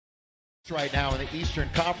Right now in the Eastern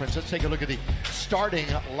Conference. Let's take a look at the starting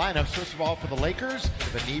lineups. First of all, for the Lakers,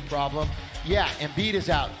 the knee problem. Yeah, Embiid is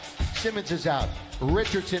out. Simmons is out.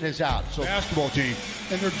 Richardson is out. So basketball team,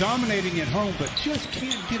 and they're dominating at home, but just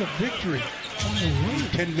can't get a victory on the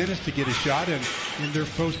road. 10 minutes to get a shot, and in their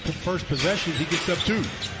first possession, he gets up two.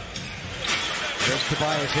 There's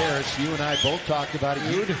Tobias Harris. You and I both talked about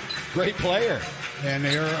it. Great player. And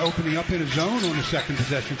they are opening up in a zone on the second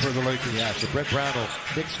possession for the Lakers. Yeah, so Brett Brown will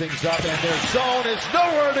mix things up, and their zone is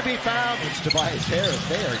nowhere to be found. It's Tobias Harris.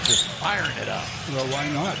 They are just firing it up. Well, why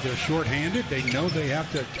not? They're shorthanded. They know they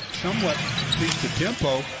have to somewhat increase the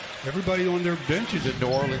tempo. Everybody on their benches. The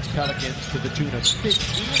New Orleans Pelicans to the tune of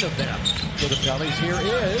 15 of them. For the Pelicans, here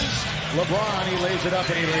is LeBron. He lays it up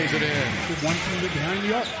and he lays it in. One finger behind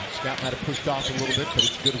the other. Scott might have pushed off a little bit, but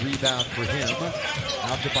it's a good rebound for him.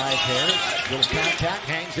 Out to Tobias Harris. Little contact,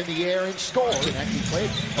 hangs in the air and scores. And actually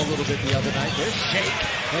played a little bit the other night. There's Shake,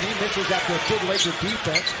 and he misses after a good Laker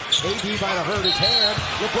defense. AD might have hurt his hand.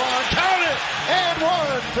 LeBron, count it! And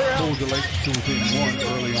one for him. Pulled the Lakers to within one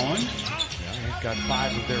early on. Got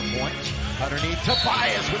 5 of their points. Underneath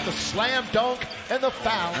Tobias with the slam dunk and the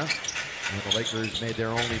foul. And the Lakers made their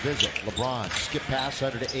only visit. LeBron, skip pass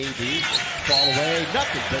under to AD. Fall away,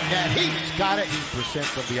 nothing but net. He's got it. 8%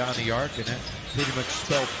 from beyond the arc, and that pretty much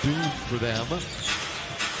spelled doom for them.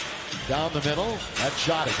 Down the middle, that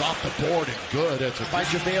shot is off the board and good. It's by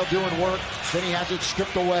JaVale doing work, then he has it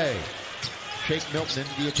stripped away. Shake Milton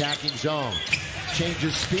into the attacking zone.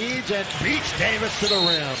 Changes speeds and beats Davis to the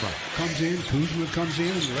rim. Comes in, Kuzma comes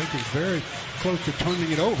in, and the Lakers very close to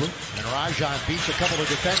turning it over. And Rajon beats a couple of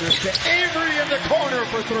defenders to Avery in the corner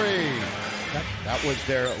for 3. That was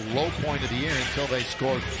their low point of the year until they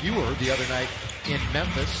scored fewer the other night in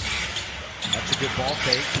Memphis. That's a good ball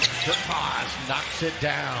fake. Kerkaz knocks it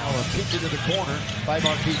down. Kicked into the corner by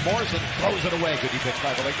Marquise Morrison. Throws it away. Good defense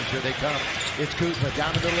by the Lakers. Here they come. It's Kuzma.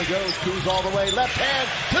 Down the middle he goes. Kuz all the way. Left hand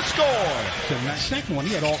to score. So that second one,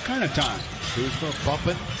 he had all kind of time. Kuzma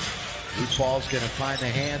bumping. Loose ball's going to find the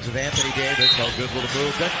hands of Anthony Davis. No good little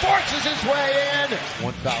move. Then forces his way in.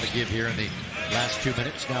 One foul to give here in the last 2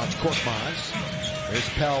 minutes. Now it's Korkmaz. There's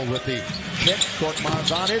Pell with the kick.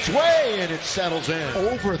 Korkmaz on its way, and it settles in.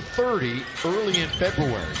 Over 30 early in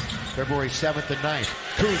February. February 7th and 9th.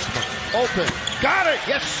 Kuzma, open. Got it!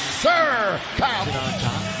 Yes, sir! Kyle on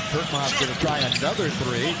top. Korkmaz going to try another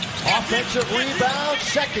 3. Offensive rebound,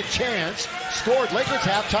 second chance. Scored. Lakers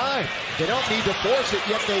have time. They don't need to force it,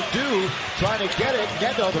 yet they do. Trying to get it.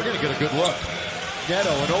 Neto, they're going to get a good look.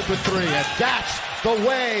 Neto, an open 3, and that's the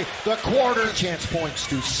way the quarter. Chance points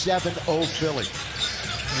to 7-0 Philly.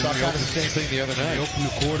 Saw kind of the same thing the other night. They open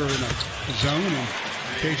the quarter in a zone, and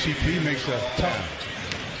KCP makes a tough.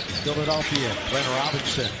 Philadelphia, Glenn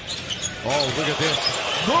Robinson. Oh, look at this.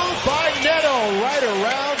 Move by Neto right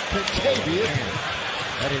around Contavious.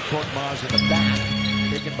 That hit Korkmaz in the back.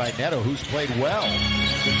 Taken by Neto, who's played well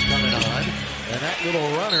since coming on. And that little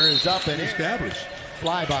runner is up and established.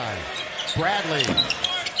 Flyby. Bradley.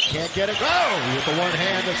 Can't get it. Oh, with the one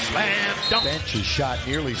hand, the slam dunk. Bench has shot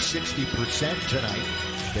nearly 60% tonight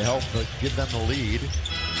to help give them the lead.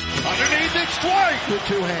 Underneath, it's Dwight with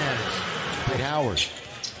 2 hands. Dwight Howard.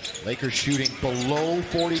 Lakers shooting below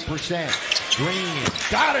 40%. Green.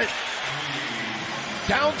 Got it.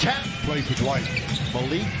 Downtown. Play for Dwight.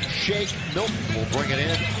 Malik Shake Milton will bring it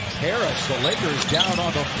in. Harris, the Lakers down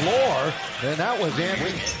on the floor. And that was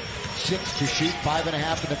Anthony. 6 to shoot,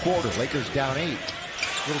 5.5 in the quarter. Lakers down 8.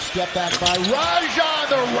 Little step back by Rajon,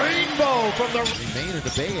 the rainbow from the remain of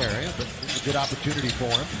the Bay Area, but it's a good opportunity for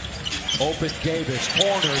him. Open Davis,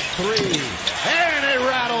 corner 3, and it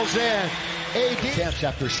rattles in. AD attempts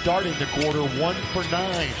after starting the quarter 1 for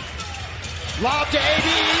 9. Lob to AD,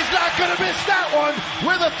 he's not going to miss that one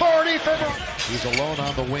with authority from. He's alone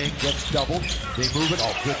on the wing, gets doubled. They move it.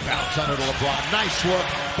 Oh, good bounce under to LeBron. Nice look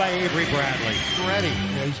by Avery Bradley. Ready.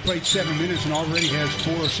 Yeah, he's played 7 minutes and already has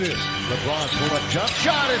 4 assists. LeBron pull up jump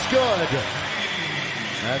shot is good.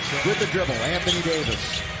 That's with the dribble. Anthony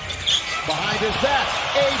Davis behind his back.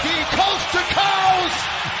 AD coast to coast.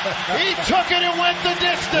 He took it and went the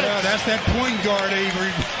distance. Yeah, that's that point guard,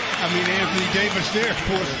 Anthony Davis there, of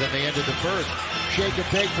course. Then they ended the first. Shake and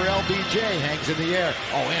bake for LBJ. Hangs in the air.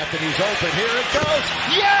 Oh, Anthony's open. Here it goes.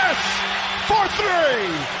 Yes! For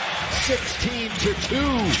 3. 16-2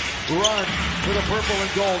 run for the purple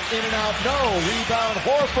and gold. In and out. No. Rebound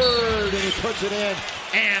Horford. And he puts it in.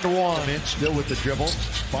 And 1. In still with the dribble.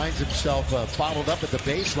 Finds himself bottled up at the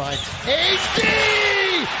baseline. AD!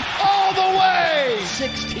 All the way!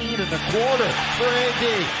 16 in the quarter for AD.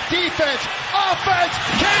 Defense. Offense.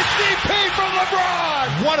 KCP from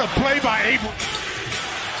LeBron. What a play by Avery.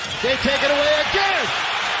 They take it away again.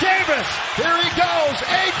 Davis, here he goes.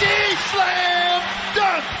 AD slam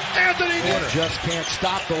dunk. Anthony Davis just can't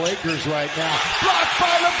stop the Lakers right now. Blocked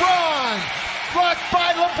by LeBron. Blocked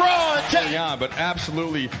by LeBron. Yeah, but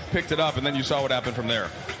absolutely picked it up, and then you saw what happened from there.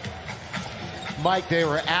 Mike, they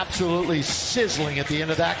were absolutely sizzling at the end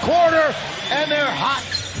of that quarter, and they're hot.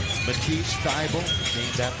 Matisse Thybulle,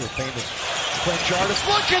 named after a famous French artist.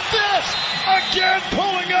 Look at this! Again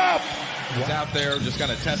pulling up! He's out there just kind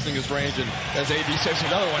of testing his range, and as AD says,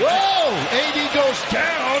 another one. Whoa! AD goes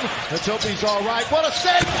down. Let's hope he's all right. What a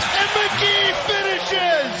save! And McGee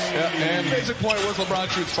finishes! Yeah, and basic point was LeBron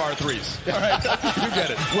shoots far threes. All right, you get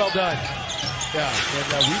it. Well done. Yeah,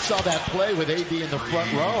 and we saw that play with AD in the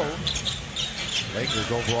front row.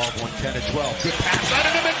 Lakers overall 110-12. Good pass out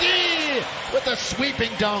into McGee with a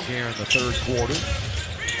sweeping dunk here in the third quarter.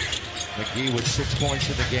 McGee with 6 points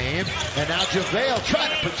in the game. And now JaVale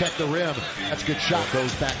trying to protect the rim. That's a good shot.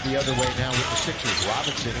 Goes back the other way now with the Sixers.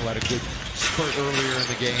 Robinson, who had a good spurt earlier in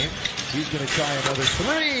the game. He's going to try another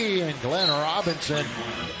three. And Glenn Robinson.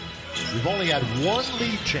 We've only had one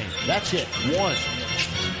lead change. That's it. One.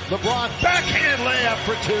 LeBron backhand layup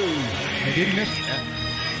for two. They didn't miss it.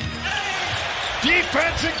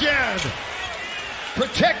 Defense again.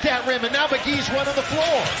 Protect that rim. And now McGee's running the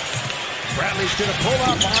floor. Bradley's going to pull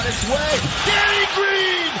up on its way. Danny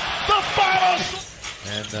Green, the final.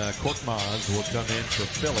 And Korkmaz will come in for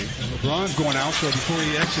Philly. LeBron's going out, so before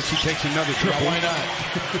he exits, he takes another triple. Why not?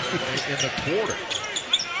 In the quarter.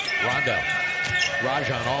 Rondo.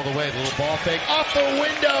 Rajon all the way. Little ball fake off the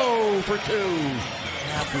window for two.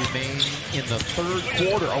 Half remain in the third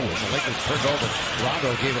quarter. Oh, and the Lakers turned over.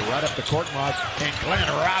 Rondo gave it right up to Korkmaz. And Glenn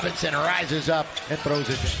Robinson rises up and throws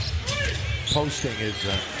it. Posting is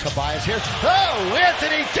Tobias here. Oh,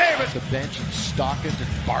 Anthony Davis! The bench and stalking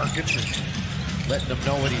and barking and letting him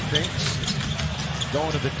know what he thinks.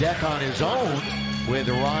 Going to the deck on his own with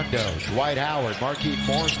Rondo, Dwight Howard, Markieff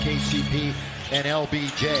Morris, KCP, and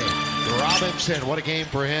LBJ. Robinson, what a game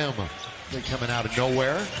for him. They're coming out of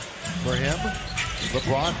nowhere for him.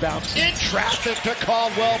 LeBron bounced in traffic to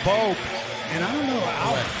Caldwell Pope. And I don't know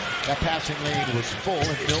how. That passing lane was full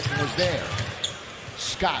and Milton was there.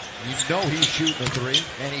 Scott, you know he's shooting a three,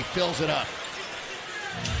 and he fills it up.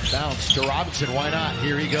 Bounce to Robinson, why not?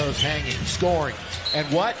 Here he goes, hanging, scoring. And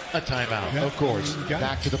what? A timeout, of course.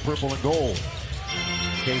 Back to the purple and gold.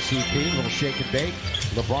 KCP, little shake and bake.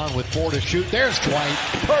 LeBron with 4 to shoot. There's Dwight.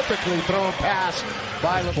 Perfectly thrown pass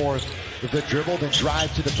by LeBron. The dribble, then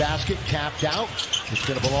drive to the basket, tapped out. It's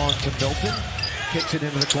going to belong to Milton. Kicks it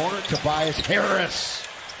into the corner. Tobias Harris.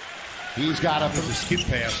 He's got up for the skip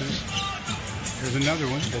passes. There's another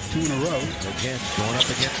one. That's 2 in a row. Again, going up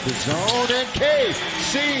against the zone. And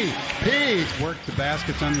KCP. Work the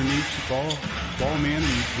baskets underneath the ball man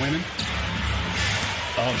and winning.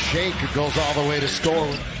 Oh, Shake goes all the way to score.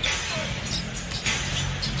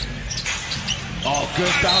 Oh,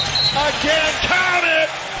 good bounce. Again, count it.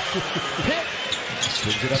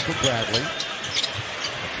 Brings it up for Bradley.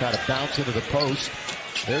 Try to bounce into the post.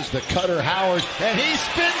 There's the cutter, Howard, and he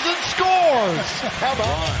spins and scores. How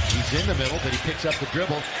about? He's in the middle, but he picks up the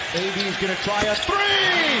dribble. AD's going to try a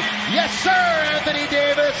three. Yes, sir, Anthony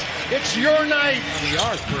Davis. It's your night on the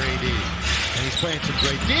arc for AD. And he's playing some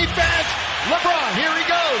great defense. LeBron, here he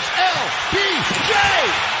goes. LBJ.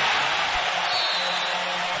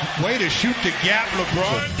 Way to shoot the gap,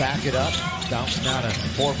 LeBron. So back it up. Bounce now to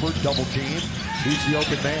Horford, double team. He's the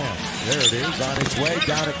open man. There it is, on its way.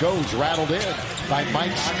 Down it goes, rattled in by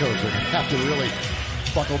Mike Stoker. They have to really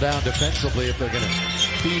buckle down defensively if they're going to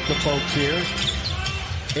feed the folks here.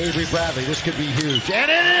 Avery Bradley, this could be huge. And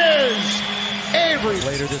it is! Avery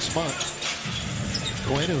later this month.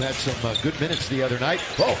 Quinn, who had some good minutes the other night.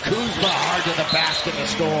 Oh, Kuzma hard to the basket to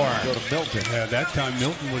score. Go to Milton. Yeah, that time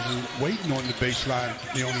Milton was waiting on the baseline,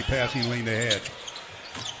 the only passing lane they had.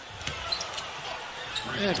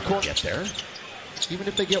 And Court get there. Even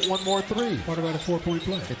if they get one more three. What about a 4-point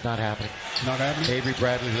play? It's not happening. Not happening? Avery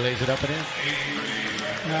Bradley lays it up and in.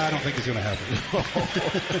 No, I don't think it's going to happen.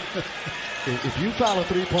 If you foul a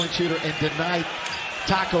three-point shooter and deny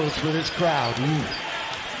tacos for this crowd,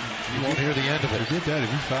 you won't hear the end of it. They did that.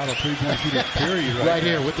 If you foul a three-point shooter, period. Right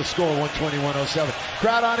here with the score, 120-107.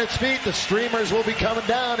 Crowd on its feet. The streamers will be coming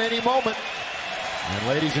down any moment. And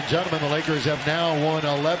ladies and gentlemen, the Lakers have now won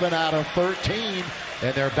 11 out of 13,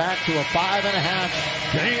 and they're back to a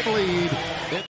 5.5 game lead.